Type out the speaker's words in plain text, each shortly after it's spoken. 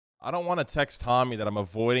I don't want to text Tommy that I'm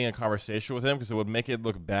avoiding a conversation with him because it would make it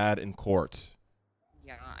look bad in court.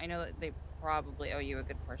 Yeah, I know that they probably owe you a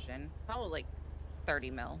good portion. Probably like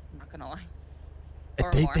 30 mil, I'm not gonna lie.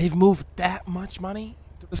 Or more. They've moved that much money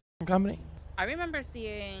to this company? I remember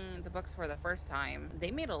seeing the books for the first time.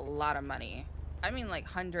 They made a lot of money. I mean, like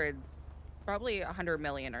hundreds, probably 100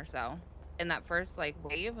 million or so. In that first like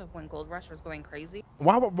wave of when Gold Rush was going crazy.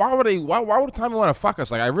 Why would Tommy want to fuck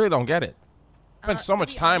us? Like, I really don't get it. Spent so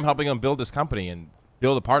much time helping him build this company and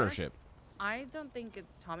build a partnership. I don't think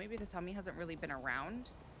it's Tommy because Tommy hasn't really been around,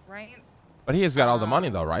 right? But he has got all the money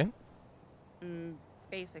though, right?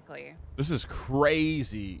 Basically. This is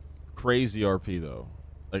crazy RP though.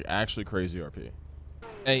 Like actually crazy RP.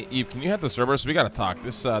 Hey Eve, can you have the servers? We gotta talk.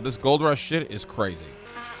 This Gold Rush shit is crazy.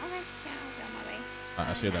 Okay, yeah, I'll go my way. Alright,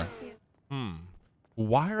 I see you there.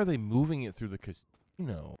 Why are they moving it through the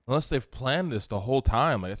casino? Unless they've planned this the whole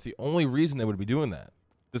time. Like, that's the only reason they would be doing that.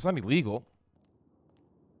 It's not illegal.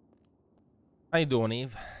 How you doing,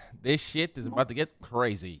 Eve? This shit is about to get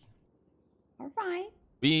crazy. All right.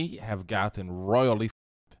 We have gotten royally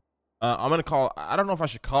f***ed. I'm gonna call. I don't know if I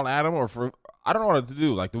should call Adam or I don't know what to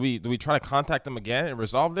do. Like, do we try to contact them again and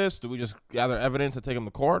resolve this? Do we just gather evidence and take them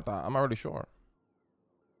to court? I'm not really sure.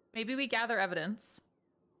 Maybe we gather evidence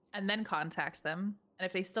and then contact them. And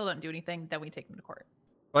if they still don't do anything, then we take them to court.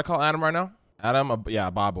 Should I call Adam right now? Adam, yeah,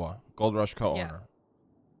 Babwa, Gold Rush co-owner.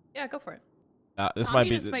 Yeah, go for it. This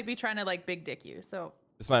Tommy might be trying to like big dick you. So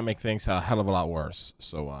this might make things a hell of a lot worse.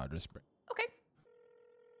 So just okay.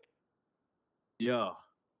 Yo,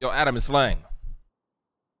 Adam, it's Lang.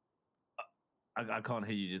 I can't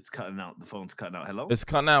hear you. It's cutting out. The phone's cutting out. Hello. It's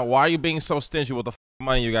cutting out. Why are you being so stingy with the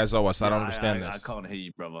money you guys owe us? I don't understand this. I can't hear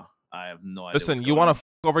you, brother. I have no idea. Listen, you want to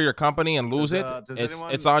over your company and lose it?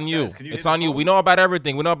 It's on you. It's on you. We know about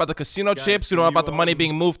everything. We know about the casino chips. We know about the money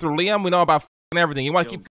being moved through Liam. We know about everything. You want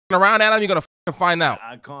to keep around, Adam? You're gonna find out.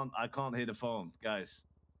 I can't hear the phone, guys.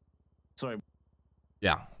 Sorry.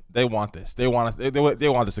 Yeah, they want this. They want us. They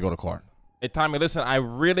want this to go to court. Hey, Tommy, listen. I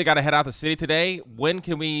really gotta head out the city today. When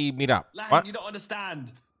can we meet up? Lang, what? You don't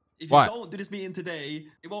understand. If what? you don't do this meeting today,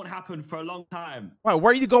 it won't happen for a long time. What?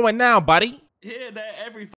 Where are you going now, buddy? Here, there,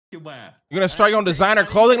 every fucking where. You're gonna start your own designer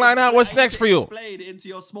clothing line out? What's next for you? Explain into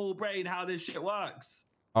your small brain how this shit works.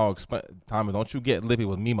 Oh, Tommy, don't you get lippy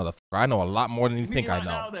with me, motherfucker. I know a lot more than you think I know.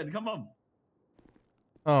 Now, then, come on.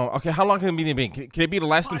 Oh, okay. How long can the meeting be? Can it be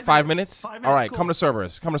less than 5 minutes? All right, come to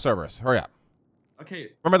Cerberus. Come to Cerberus. Hurry up.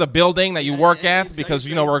 Okay. Remember the building that you work at because,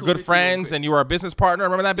 you know, we're good friends and you were a business partner?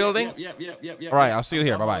 Remember that building? Yep. All right, I'll see you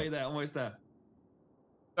here. Bye-bye. I'm almost there.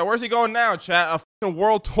 So where's he going now, chat? A fucking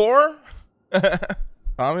world tour?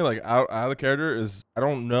 Tommy, like, out of character is... I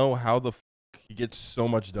don't know how the he gets so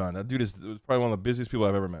much done. That dude is probably one of the busiest people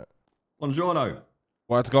I've ever met. Buongiorno.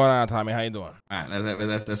 What's going on, Tommy? How you doing? All right,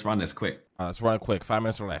 let's run this quick. Let's run it quick. 5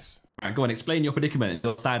 minutes or less. All right, go on. Explain your predicament,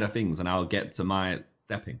 your side of things, and I'll get to my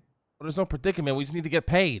stepping. Well, there's no predicament. We just need to get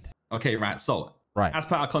paid. Okay, right. So, right. As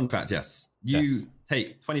per our contract, yes. You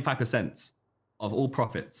take 25% of all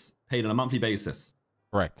profits paid on a monthly basis.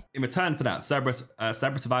 Correct. In return for that, Cerberus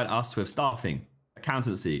provide us with staffing,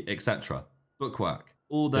 accountancy, etc., bookwork,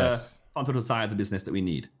 all the fundamental sides of business that we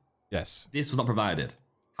need. Yes. This was not provided.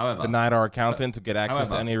 However, denied our accountant to get access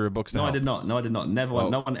to any of your books. No, I did not. No, I did not. Never.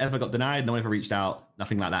 No one ever got denied. No one ever reached out.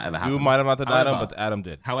 Nothing like that ever happened. You might have not denied him, but Adam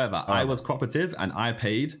did. However, I was cooperative and I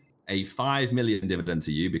paid a 5 million dividend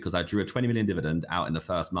to you because I drew a 20 million dividend out in the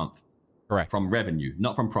first month. Correct. From revenue,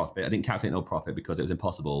 not from profit. I didn't calculate no profit because it was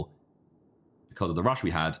impossible because of the rush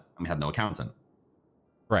we had and we had no accountant.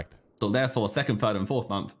 Correct. So therefore, second, third, and fourth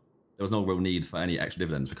month, there was no real need for any extra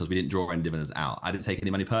dividends because we didn't draw any dividends out. I didn't take any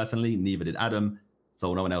money personally, neither did Adam.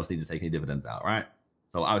 So no one else needed to take any dividends out, right?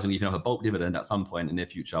 So I was going to give him a bulk dividend at some point in the near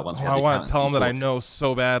future. Once we have I want to tell him that I know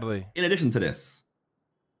so badly. In addition to this,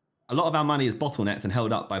 a lot of our money is bottlenecked and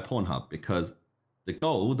held up by Pornhub because the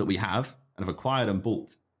gold that we have and have acquired and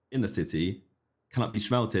bought in the city cannot be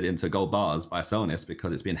smelted into gold bars by Selnis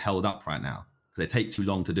because it's being held up right now because they take too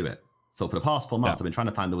long to do it. So for the past 4 months, I've been trying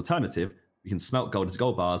to find the alternative. We can smelt gold into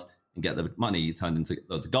gold bars and get the money turned into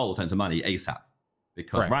the gold turned into money ASAP.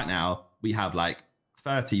 Because right now we have like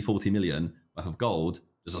 30, 40 million worth of gold,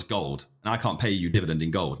 just gold. And I can't pay you dividend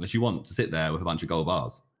in gold unless you want to sit there with a bunch of gold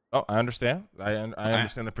bars. Oh, I understand. I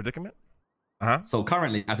understand the predicament. So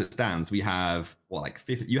currently, as it stands, we have like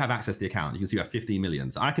 50, you have access to the account. You can see you have 15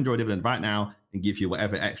 million. So I can draw a dividend right now and give you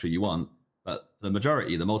whatever extra you want. But the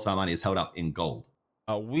majority, the most of our money is held up in gold.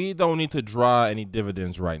 We don't need to draw any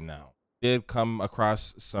dividends right now. Did come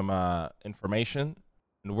across some information,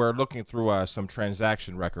 and we're looking through some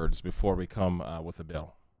transaction records before we come with a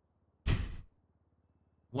bill.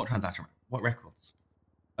 What transaction? What records?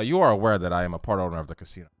 You are aware that I am a part owner of the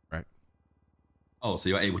casino, right? Oh, so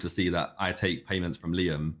you're able to see that I take payments from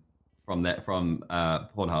Liam from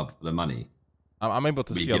Pornhub for the money. I'm able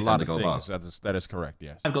to We see a give them lot the of gold things. bars. That is correct,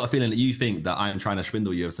 yes. I've got a feeling that you think that I'm trying to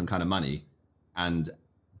swindle you of some kind of money, and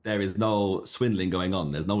there is no swindling going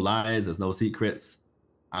on. There's no lies. There's no secrets.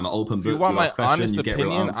 I'm an open If book. you want my ask question, honest you get real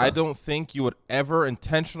opinion, answer. I don't think you would ever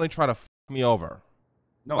intentionally try to f me over.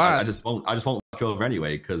 No, But I just won't. I just won't fuck you over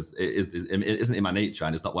anyway because it isn't in my nature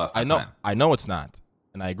and it's not worth my time. I know it's not,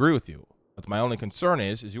 and I agree with you. But my only concern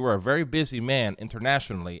is you are a very busy man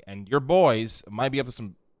internationally, and your boys might be up to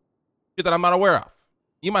some shit that I'm not aware of.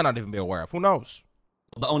 You might not even be aware of. Who knows?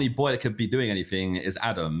 The only boy that could be doing anything is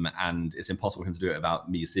Adam, and it's impossible for him to do it without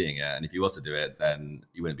me seeing it. And if he was to do it, then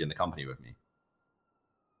he wouldn't be in the company with me.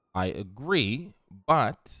 I agree,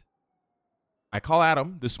 but I call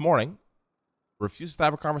Adam this morning, refuses to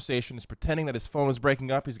have a conversation, is pretending that his phone is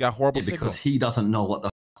breaking up. He's got horrible signal. Because he doesn't know what the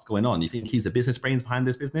fuck's going on. You think he's the business brains behind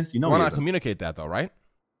this business? You know, Why he not isn't. communicate that though, right?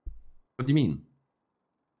 What do you mean?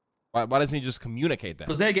 Why doesn't he just communicate that?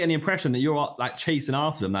 Because they're getting the impression that you're like chasing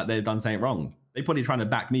after them, that they've done something wrong. They're probably trying to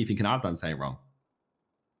back me, thinking I've done something wrong.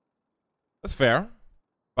 That's fair,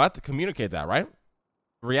 but to communicate that, right?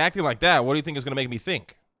 Reacting like that, what do you think is going to make me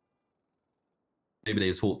think? Maybe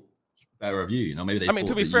they thought better of you. You know, maybe they. I mean, to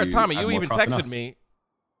thought be that fair, Tommy, had you more even trust in texted us. me.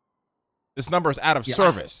 This number is out of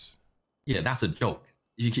service. Yeah, that's a joke.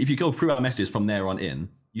 If you go through our messages from there on in,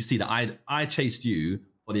 you see that I chased you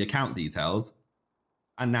for the account details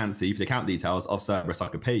and Nancy for the account details of Cerberus so I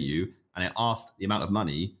could pay you, and I asked the amount of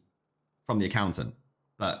money from the accountant.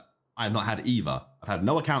 But I have not had either. I've had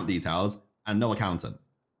no account details and no accountant.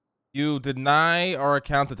 You deny our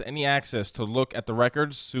accountant any access to look at the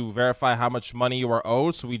records to verify how much money you are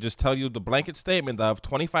owed, so we just tell you the blanket statement of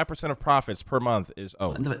 25% of profits per month is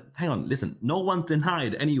owed. No, but hang on, listen. No one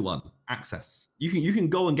denied anyone access. You can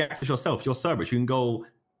go and get access yourself. Your Cerberus. You can go.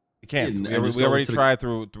 You can't. in We, and just we go already to the- tried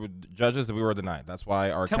through judges that we were denied. That's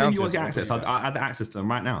why our Tell me if you want accountants to get access. I had the access to them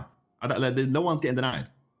right now. No one's getting denied.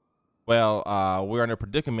 Well, we're in a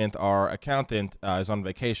predicament. Our accountant is on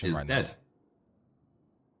vacation Is right dead. now.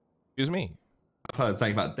 Excuse me. I've heard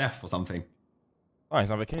something about death or something. Oh, he's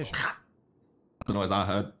on vacation. I don't know as I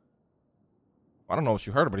heard. I don't know what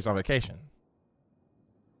you heard, but he's on vacation.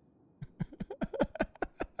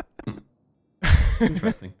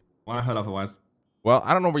 Interesting. Well, I heard otherwise. Well,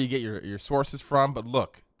 I don't know where you get your sources from, but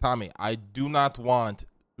look, Tommy, I do not want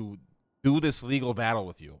to do this legal battle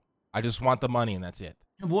with you. I just want the money, and that's it.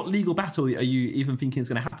 What legal battle are you even thinking is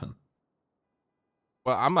going to happen?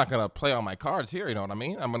 Well, I'm not going to play on my cards here, you know what I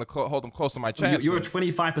mean? I'm going to hold them close to my chest. You're a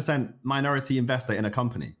 25% minority investor in a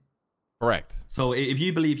company. Correct. So if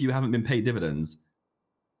you believe you haven't been paid dividends,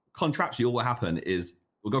 contractually, all what happened is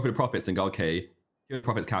we'll go through the profits and go, okay, here are the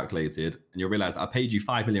profits calculated, and you'll realize I paid you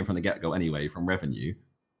 $5 million from the get-go anyway from revenue.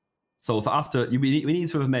 So for us to, we need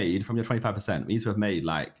to have made from your 25%, we need to have made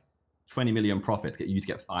like 20 million profit to get you to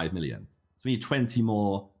get 5 million. So we need 20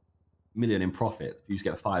 more million in profit for you to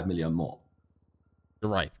get 5 million more. You're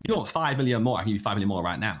right. You want 5 million more? I can give you 5 million more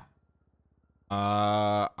right now.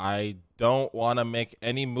 I don't want to make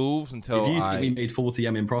any moves until If you think we made 40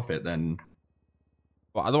 M in profit, then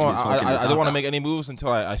well, I don't want. I don't want to make any moves until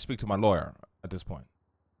I speak to my lawyer at this point.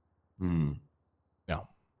 No. No.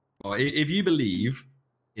 Well, if you believe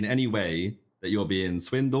in any way that you're being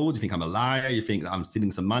swindled, you think I'm a liar, you think that I'm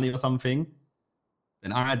stealing some money or something,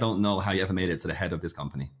 then I don't know how you ever made it to the head of this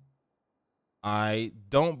company. I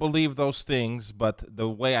don't believe those things, but the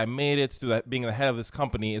way I made it to that being the head of this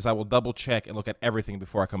company is I will double check and look at everything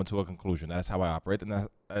before I come into a conclusion. That is how I operate, and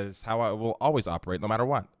that is how I will always operate, no matter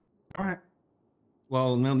what. All right.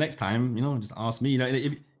 Well, next time, just ask me.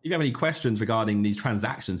 If you have any questions regarding these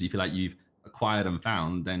transactions you feel like you've acquired and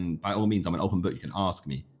found, then by all means, I'm an open book. You can ask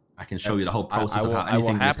me. I can show you the whole process of how anything I will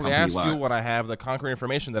in this happily company ask works. you when I have the concrete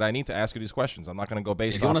information that I need to ask you these questions. I'm not going to go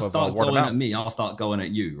based If you off want to of start word of going mouth. at me, I'll start going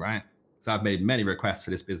at you, right? Because I've made many requests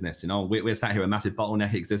for this business. We're sat here with a massive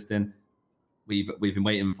bottleneck existing. We've been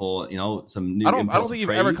waiting for some new. I don't think you've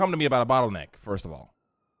ever trays. come to me about a bottleneck. First of all,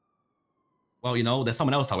 Well, there's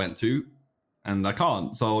someone else I went to, and I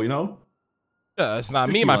can't. So yeah, it's not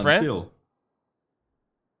me, tricky my one friend. still.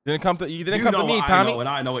 You didn't come to You me, know what I Tommy. know, and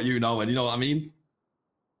I know what you know, and you know what I mean.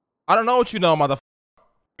 I don't know what you know, motherfucker.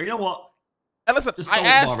 You know what? And listen, Just I don't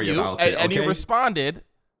asked worry you, about and, it, and you okay? responded.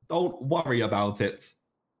 Don't worry about it.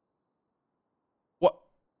 What?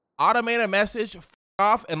 Automated message, f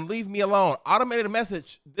off and leave me alone. Automated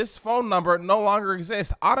message, this phone number no longer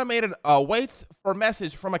exists. Automated waits for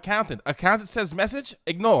message from accountant. Accountant says message,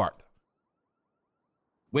 ignored.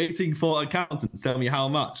 Waiting for accountants to tell me how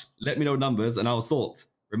much. Let me know numbers, and I'll sort.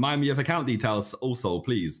 Remind me of account details also,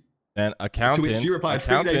 please. And To accountant. which you replied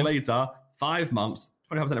 3 days accountant- later, 5 months,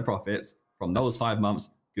 20% of profits from those Yes. 5 months.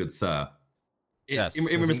 Good sir. Yes, In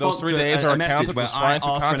 'cause in response those 3 to days, a our message accountant where was I trying to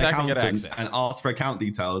asked for an contact and get accountant access. and asked for account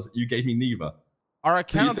details, you gave me neither. Our So you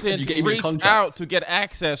said accountant you gave me a reached contract. out to get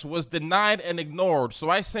access, was denied and ignored. So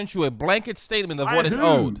I sent you a blanket statement of By what is who?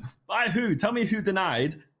 owed. By who? Tell me who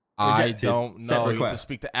denied. I Rejected don't said know. You need to request.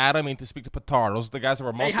 speak to Adam. You need to speak to Patar. Those are the guys that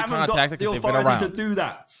were They mostly haven't got contacted the because they've been authority around. to do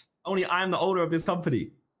that. Only I'm the owner of this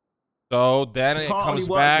company. So then it Patar only comes works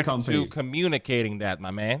for back the company. to communicating that,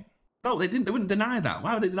 my man. No, they didn't. They wouldn't deny that.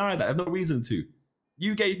 Why would they deny that? I have no reason to.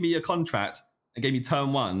 You gave me a contract and gave me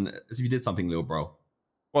term 1 as if you did something, little bro.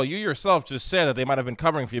 Well, you yourself just said that they might have been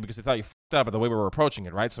covering for you because they thought you fucked up at the way we were approaching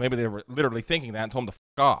it, right? So maybe they were literally thinking that and told him to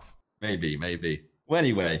fuck off. Maybe. Well,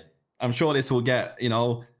 anyway, I'm sure this will get,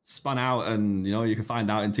 spun out and, you can find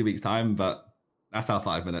out in 2 weeks' time, but that's our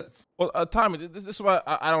 5 minutes. Well, Tommy, this is what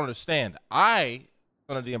I don't understand. I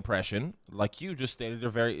under the impression, like you just stated, your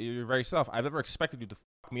very self, I've never expected you to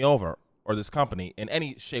fuck me over or this company in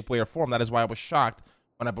any shape, way, or form. That is why I was shocked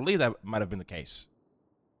when I believe that might have been the case.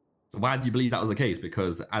 So why do you believe that was the case?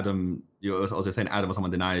 Because Adam, you were also saying Adam or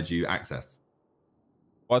someone denied you access.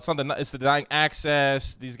 Well, it's the denying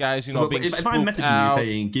access. These guys, So, being if I'm spooked messaging out. you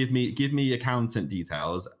saying, give me accountant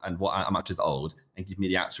details and how much is owed, and give me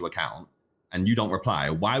the actual account, and you don't reply,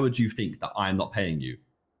 why would you think that I'm not paying you?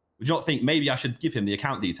 Would you not think maybe I should give him the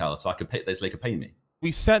account details so I could pay so they could pay me?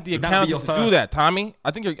 We sent the Would that be your accountant to do first- that, Tommy.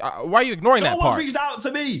 I think you're. Why are you ignoring that No one's part? reached out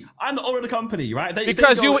to me. I'm the owner of the company, right?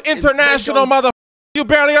 Because they you go- international they go- mother. You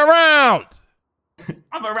barely around.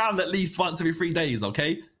 I'm around at least once every 3 days,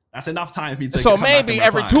 okay? That's enough time for me to So come back maybe and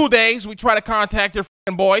every reply. 2 days we try to contact your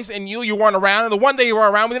fucking boys, and you weren't around. And the one day you were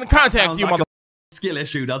around, we didn't contact Sounds you, like mother. a skill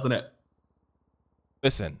issue, doesn't it?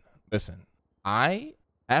 Listen. I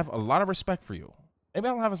have a lot of respect for you. Maybe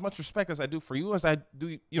I don't have as much respect as I do for you as I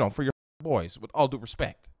do, for your boys. With all due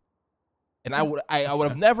respect, and I would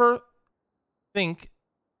have never think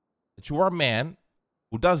that you are a man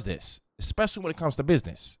who does this, especially when it comes to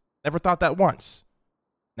business. Never thought that once.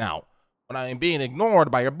 Now, when I am being ignored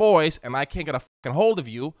by your boys and I can't get a fucking hold of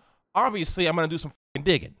you, obviously I'm gonna do some fucking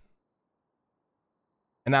digging.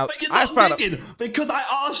 And now But you're I not found digging because I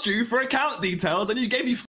asked you for account details and you gave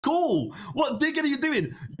me call. What digging are you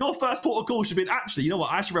doing? Your first port of call should have been, actually, you know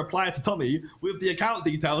what? I should reply to Tommy with the account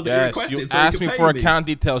details that you yes, requested. you so he asked can me pay for account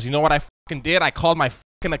details. You know what I fucking did? I called my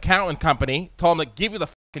fucking accountant company, told them to give you the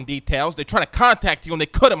fucking details. They tried to contact you and they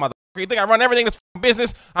couldn't, motherfucker. You think I run everything that's fucking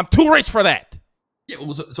business? I'm too rich for that. Yeah,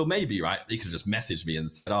 well, so maybe, right, they could have just messaged me and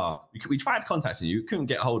said, we tried contacting you, couldn't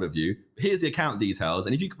get a hold of you. Here's the account details,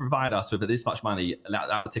 and if you could provide us with this much money,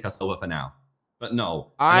 that would take us over for now. But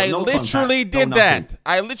no. I no literally contact, did no that. nothing.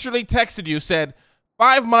 I literally texted you, said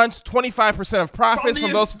 5 months, 25% of profits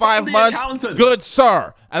from those 5 the months. accountant. Good,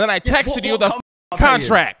 sir. And then I Yes, texted what you the company am I paying?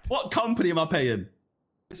 contract. What company am I paying?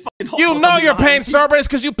 It's fucking hot You for know something you're behind paying me. Cerberus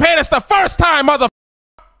because you paid us the first time, mother.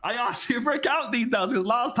 I asked you for account details because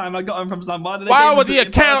last time I got them from someone. And they Why gave would them the to in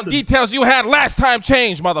account person. details you had last time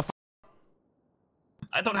change, motherfucker?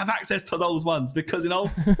 I don't have access to those ones because, it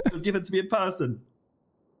was given to me in person.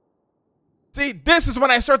 See, this is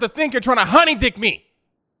when I start to think you're trying to honey dick me.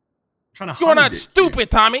 I'm trying to You are not honey dick stupid, you.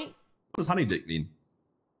 Tommy. What does honey dick mean?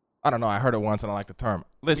 I don't know. I heard it once and I like the term.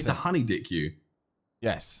 It means to Listen. honey dick you.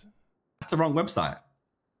 Yes. That's the wrong website.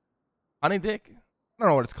 Honey dick? I don't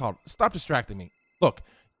know what it's called. Stop distracting me. Look,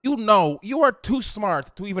 you are too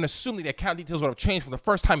smart to even assume that the account details would have changed from the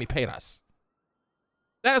first time you paid us.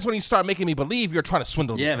 That is when you start making me believe you're trying to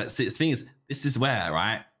swindle me. Yeah, but see, the thing is, this is where,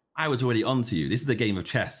 right? I was already onto you. This is a game of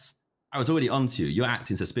chess. I was already onto you. You're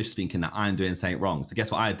acting suspicious, thinking that I'm doing something wrong. So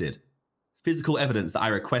guess what I did? Physical evidence that I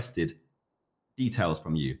requested details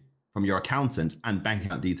from you, from your accountant and bank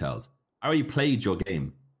account details. I already played your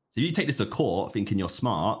game. So you take this to court thinking you're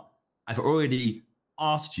smart. I've already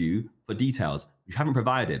asked you for details. You haven't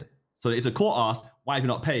provided. So if the court asks, why have you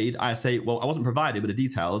not paid? I say, well, I wasn't provided with the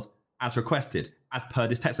details as requested, as per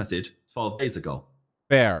this text message 12 days ago.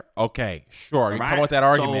 Fair. Okay. Sure. You Right? come with that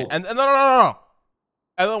argument. So- And no.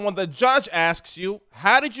 And then when the judge asks you,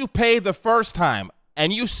 how did you pay the first time?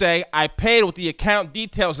 And you say, I paid with the account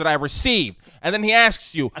details that I received. And then he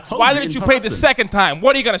asks you, I told why you didn't in you pay the person. second time?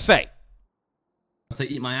 What are you going to say? I say,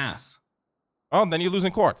 eat my ass. Oh, then you lose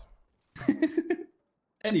in court.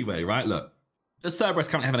 Anyway, right, look. Does Cerberus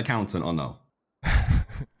currently have an accountant or no?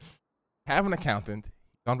 Have an accountant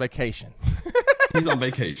on vacation. He's on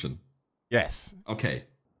vacation. Yes. Okay.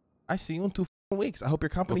 I see you in 2 weeks. I hope your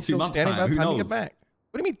company's 2 still months' standing by time. the Who time you knows? get back.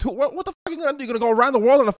 What do you mean? What the fuck are you going to do? You're going to go around the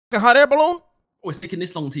world in a fucking hot air balloon? Oh, it's taking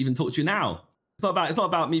this long to even talk to you now. It's not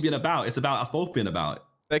about me being about. It's about us both being about.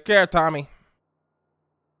 Take care, Tommy.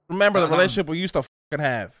 Remember the No. relationship we used to fucking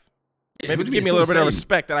have. Maybe Would give me a still little the bit of same.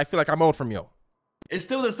 respect that I feel like I'm owed from you. It's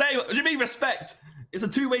still the same. What do you mean respect? It's a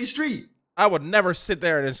two-way street. I would never sit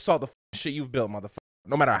there and insult the shit you've built, motherfucker.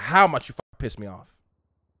 No matter how much you piss me off.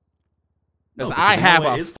 No, Because because I you know have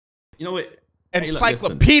what a it is? You know what? Hey, look,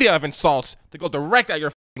 encyclopedia of insults to go direct at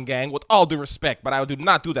your gang with all due respect, but I do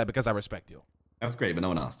not do that because I respect you. That's great, but no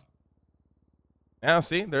one asked. Now,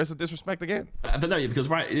 see, there's a disrespect again. But no, because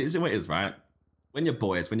right, it is what it is, right? When you're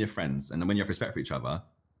boys, when you're friends, and when you have respect for each other,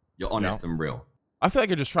 you're honest and real. I feel like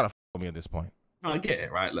you're just trying to with me at this point. No, I get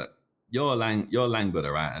it, right? Look, you're Lang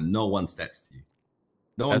Buddha, right? And no one steps to you.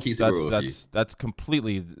 No one keeps it real with you. That's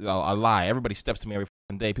completely a lie. Everybody steps to me every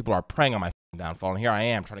day. People are preying on my downfall, and here I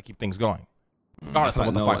am trying to keep things going. Regardless of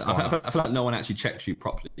what the fuck's going on. I feel like no one actually checks you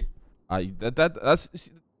properly. That's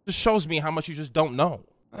just shows me how much you just don't know.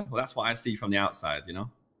 Well, that's what I see from the outside, you know?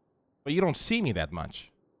 But you don't see me that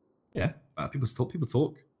much. Yeah, people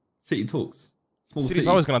talk. City talks. Small City's city,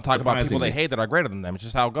 always going to talk about people surprisingly. they hate that are greater than them. It's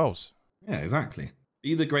just how it goes. Yeah, exactly.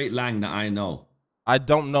 Be the great Lang that I know. I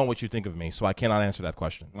don't know what you think of me, so I cannot answer that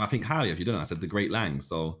question. Well, I think highly of you, don't I? I said the great Lang,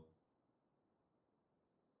 so...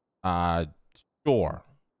 Sure.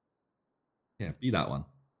 Yeah, be that one.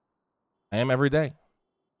 I am every day.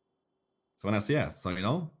 So when I say yes, so you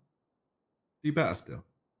know, do better still.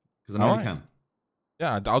 Because I know you can.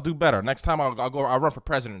 Yeah, I'll do better. Next time I'll run for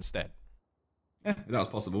president instead. Yeah, if that was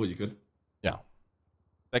possible, you could. Yeah.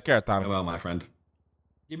 Take care, Tommy. Well, my friend.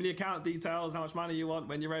 Give me the account details, how much money you want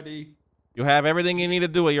when you're ready. You have everything you need to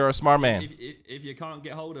do it. You're a smart man. If you can't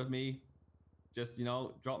get hold of me, just, you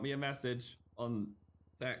know, drop me a message on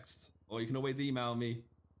text, or you can always email me.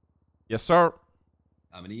 Yes, sir.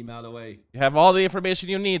 I'm an email away. You have all the information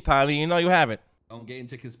you need, Tommy. You know you have it. Don't get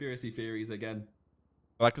into conspiracy theories again.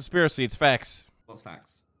 Like conspiracy, it's facts. What's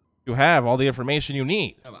facts? You have all the information you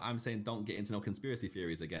need. No, but I'm saying don't get into no conspiracy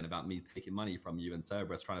theories again about me taking money from you and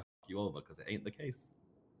Cerberus trying to fuck you over, because it ain't the case.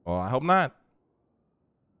 Well, I hope not.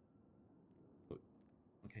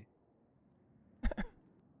 Okay.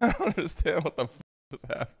 I don't understand what the f is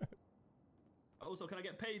happening. Also, can I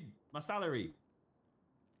get paid my salary?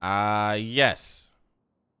 Yes.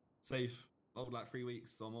 Safe. Owed like 3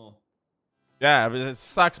 weeks or more. Yeah, but it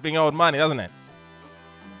sucks being owed money, doesn't it?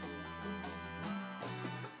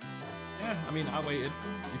 Yeah, I mean, I waited.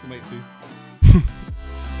 You can wait too.